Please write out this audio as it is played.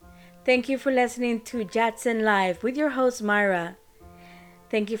Thank you for listening to Jatson Live with your host Myra.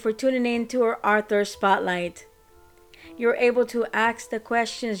 Thank you for tuning in to our Arthur Spotlight. You're able to ask the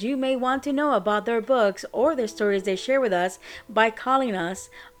questions you may want to know about their books or the stories they share with us by calling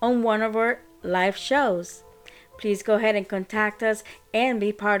us on one of our live shows. Please go ahead and contact us and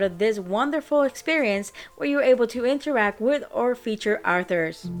be part of this wonderful experience where you're able to interact with or feature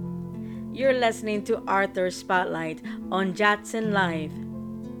authors. You're listening to Arthur Spotlight on Jatson Live.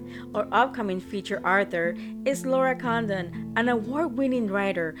 Our upcoming feature author is Laura Condon, an award winning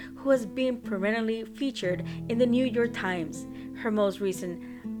writer who has been perennially featured in the New York Times. Her most recent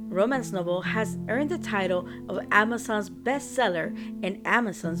romance novel has earned the title of Amazon's bestseller and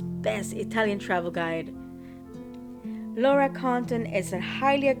Amazon's best Italian travel guide. Laura Condon is a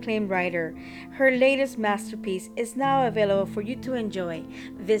highly acclaimed writer. Her latest masterpiece is now available for you to enjoy.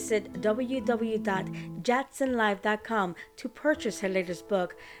 Visit www.jacksonlive.com to purchase her latest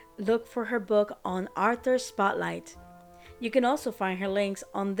book. Look for her book on Arthur Spotlight. You can also find her links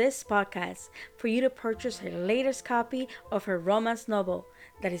on this podcast for you to purchase her latest copy of her romance novel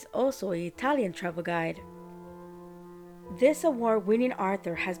that is also an Italian travel guide. This award-winning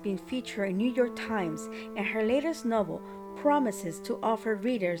author has been featured in New York Times, and her latest novel promises to offer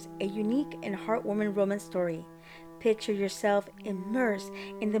readers a unique and heartwarming romance story. Picture yourself immersed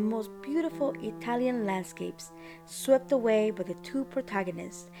in the most beautiful Italian landscapes, swept away by the two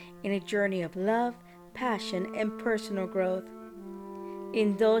protagonists in a journey of love, passion, and personal growth.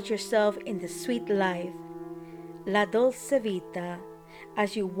 Indulge yourself in the sweet life, La Dolce Vita,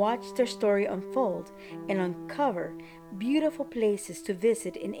 as you watch their story unfold and uncover beautiful places to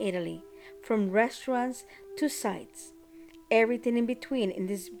visit in Italy, from restaurants to sites. Everything in between in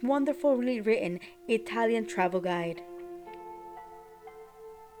this wonderfully written Italian travel guide.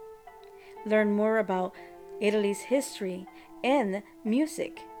 Learn more about Italy's history and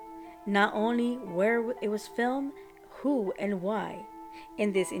music, not only where it was filmed, who and why,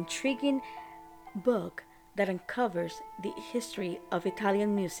 in this intriguing book that uncovers the history of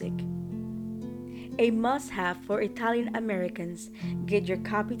Italian music. A must-have for Italian Americans. Get your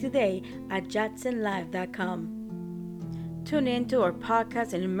copy today at jacksonlive.com. Tune in to our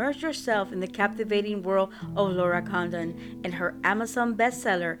podcast and immerse yourself in the captivating world of Laura Condon and her Amazon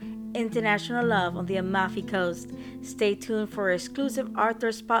bestseller, International Love on the Amalfi Coast. Stay tuned for our exclusive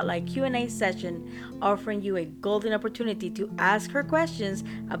Arthur Spotlight Q&A session, offering you a golden opportunity to ask her questions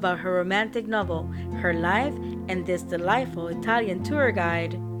about her romantic novel, her life, and this delightful Italian tour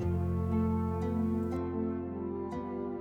guide.